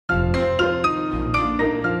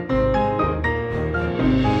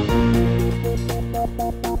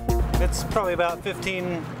Probably about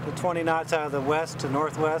 15 to 20 knots out of the west to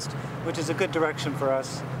northwest, which is a good direction for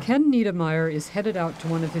us. Ken Niedermeyer is headed out to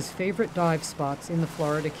one of his favorite dive spots in the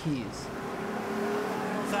Florida Keys.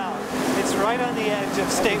 It's right on the edge of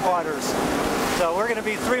state waters. So we're going to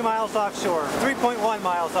be 3 miles offshore, 3.1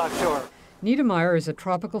 miles offshore. Niedermeyer is a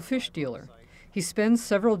tropical fish dealer. He spends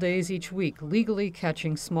several days each week legally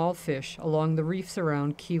catching small fish along the reefs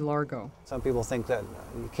around Key Largo. Some people think that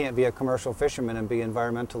you can't be a commercial fisherman and be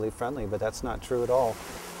environmentally friendly, but that's not true at all.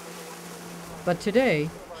 But today,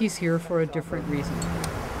 he's here for a different reason.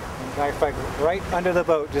 In fact, right under the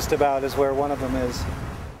boat just about is where one of them is.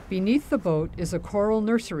 Beneath the boat is a coral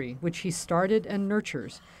nursery which he started and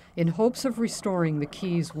nurtures in hopes of restoring the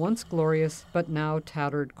Keys' once glorious but now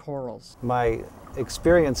tattered corals. My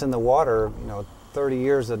experience in the water, 30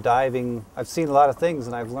 years of diving, I've seen a lot of things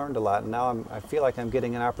and I've learned a lot, and now I feel like I'm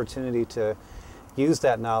getting an opportunity to use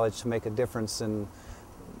that knowledge to make a difference in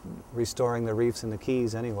restoring the reefs in the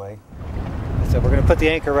Keys anyway. So we're going to put the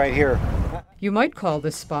anchor right here. You might call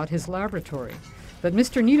this spot his laboratory. But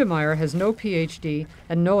Mr. Niedermeyer has no PhD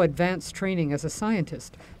and no advanced training as a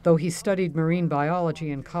scientist, though he studied marine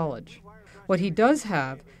biology in college. What he does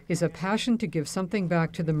have is a passion to give something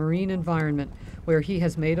back to the marine environment where he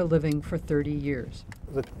has made a living for 30 years.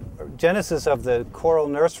 The genesis of the coral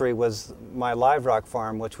nursery was my live rock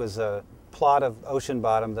farm, which was a plot of ocean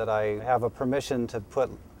bottom that I have a permission to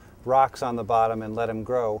put rocks on the bottom and let them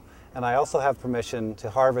grow. And I also have permission to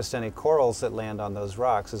harvest any corals that land on those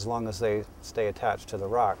rocks as long as they stay attached to the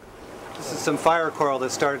rock. This is some fire coral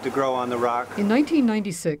that started to grow on the rock. In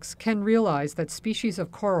 1996, Ken realized that species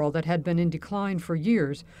of coral that had been in decline for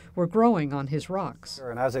years were growing on his rocks.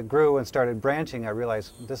 And as it grew and started branching, I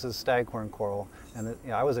realized this is staghorn coral. And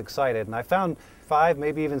I was excited. And I found 5,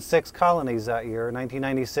 maybe even 6 colonies that year,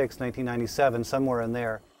 1996, 1997, somewhere in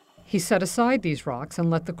there. He set aside these rocks and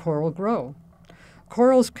let the coral grow.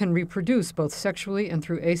 Corals can reproduce both sexually and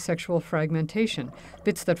through asexual fragmentation.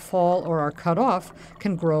 Bits that fall or are cut off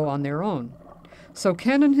can grow on their own. So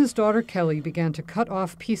Ken and his daughter Kelly began to cut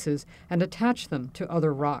off pieces and attach them to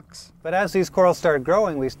other rocks. But as these corals started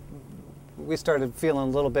growing, we started feeling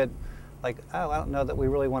a little bit like, oh, I don't know that we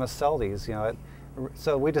really want to sell these.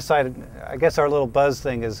 So we decided, I guess our little buzz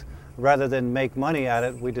thing is, rather than make money at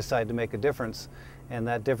it, we decided to make a difference. And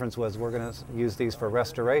that difference was we're going to use these for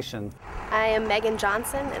restoration. I am Megan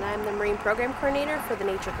Johnson, and I'm the Marine Program Coordinator for the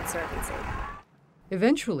Nature Conservancy.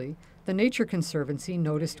 Eventually, the Nature Conservancy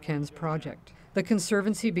noticed Ken's project. The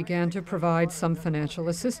Conservancy began to provide some financial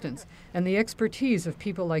assistance and the expertise of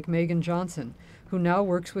people like Megan Johnson, who now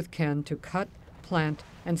works with Ken to cut, plant,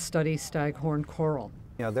 and study staghorn coral.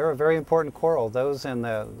 They're a very important coral. Those and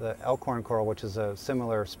the elkhorn coral, which is a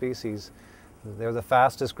similar species, they're the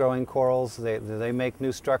fastest growing corals. They make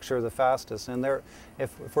new structure the fastest. And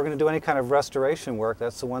if we're going to do any kind of restoration work,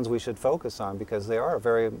 that's the ones we should focus on because they are a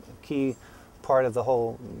very key part of the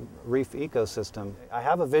whole reef ecosystem. I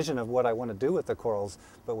have a vision of what I want to do with the corals,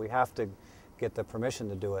 but we have to get the permission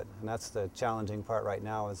to do it. And that's the challenging part right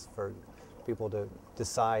now, is for people to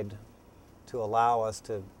decide to allow us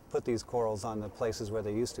to put these corals on the places where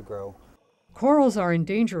they used to grow. Corals are in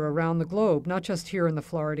danger around the globe, not just here in the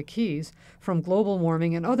Florida Keys, from global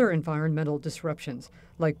warming and other environmental disruptions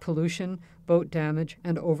like pollution, boat damage,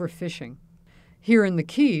 and overfishing. Here in the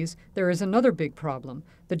Keys, there is another big problem,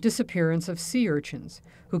 the disappearance of sea urchins,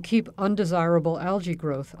 who keep undesirable algae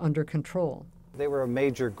growth under control. They were a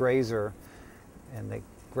major grazer, and they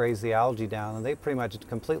grazed the algae down, and they pretty much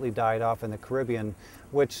completely died off in the Caribbean,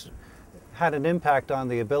 which had an impact on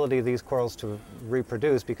the ability of these corals to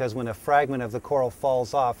reproduce, because when a fragment of the coral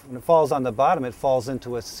falls off, when it falls on the bottom, it falls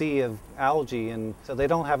into a sea of algae, and so they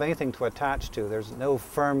don't have anything to attach to. There's no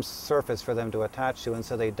firm surface for them to attach to, and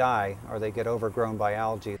so they die or they get overgrown by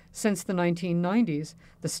algae. Since the 1990s,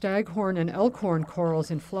 the staghorn and elkhorn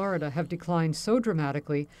corals in Florida have declined so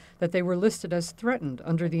dramatically that they were listed as threatened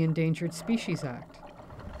under the Endangered Species Act.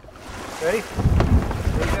 Ready?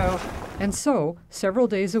 Here we go. And so, several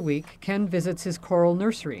days a week, Ken visits his coral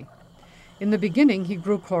nursery. In the beginning, he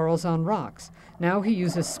grew corals on rocks. Now he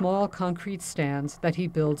uses small concrete stands that he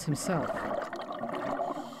builds himself.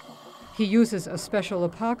 He uses a special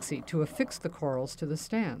epoxy to affix the corals to the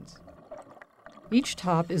stands. Each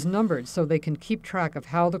top is numbered so they can keep track of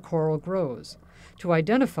how the coral grows, to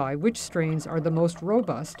identify which strains are the most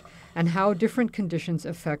robust and how different conditions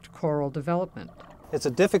affect coral development. It's a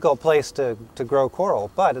difficult place to grow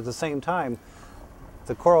coral, but at the same time,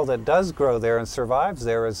 the coral that does grow there and survives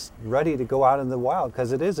there is ready to go out in the wild,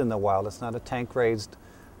 because it is in the wild. It's not a tank-raised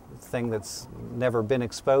thing that's never been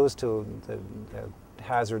exposed to the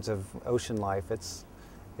hazards of ocean life. It's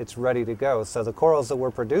it's ready to go. So the corals that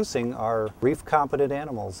we're producing are reef-competent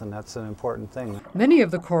animals, and that's an important thing. Many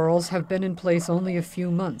of the corals have been in place only a few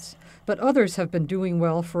months, but others have been doing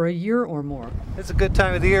well for a year or more. It's a good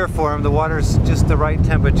time of the year for them. The water's just the right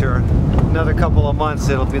temperature. Another couple of months,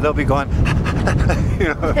 they'll be going,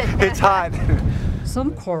 it's hot.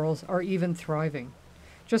 Some corals are even thriving.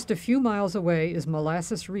 Just a few miles away is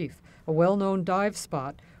Molasses Reef, a well-known dive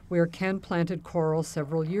spot where Ken planted coral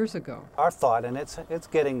several years ago. Our thought, and it's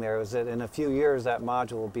getting there, is that in a few years that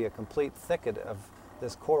module will be a complete thicket of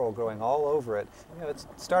this coral growing all over it. It's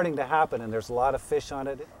starting to happen, and there's a lot of fish on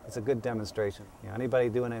it. It's a good demonstration. Anybody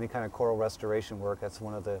doing any kind of coral restoration work, that's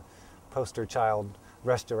one of the poster child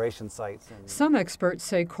restoration sites. Some experts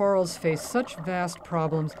say corals face such vast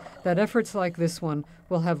problems that efforts like this one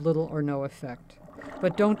will have little or no effect.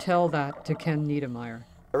 But don't tell that to Ken Niedermeyer.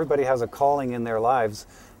 Everybody has a calling in their lives,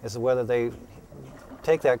 as to whether they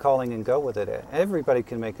take that calling and go with it. Everybody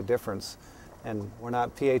can make a difference. And we're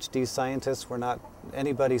not PhD scientists, we're not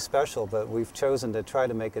anybody special, but we've chosen to try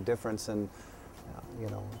to make a difference, and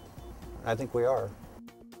I think we are.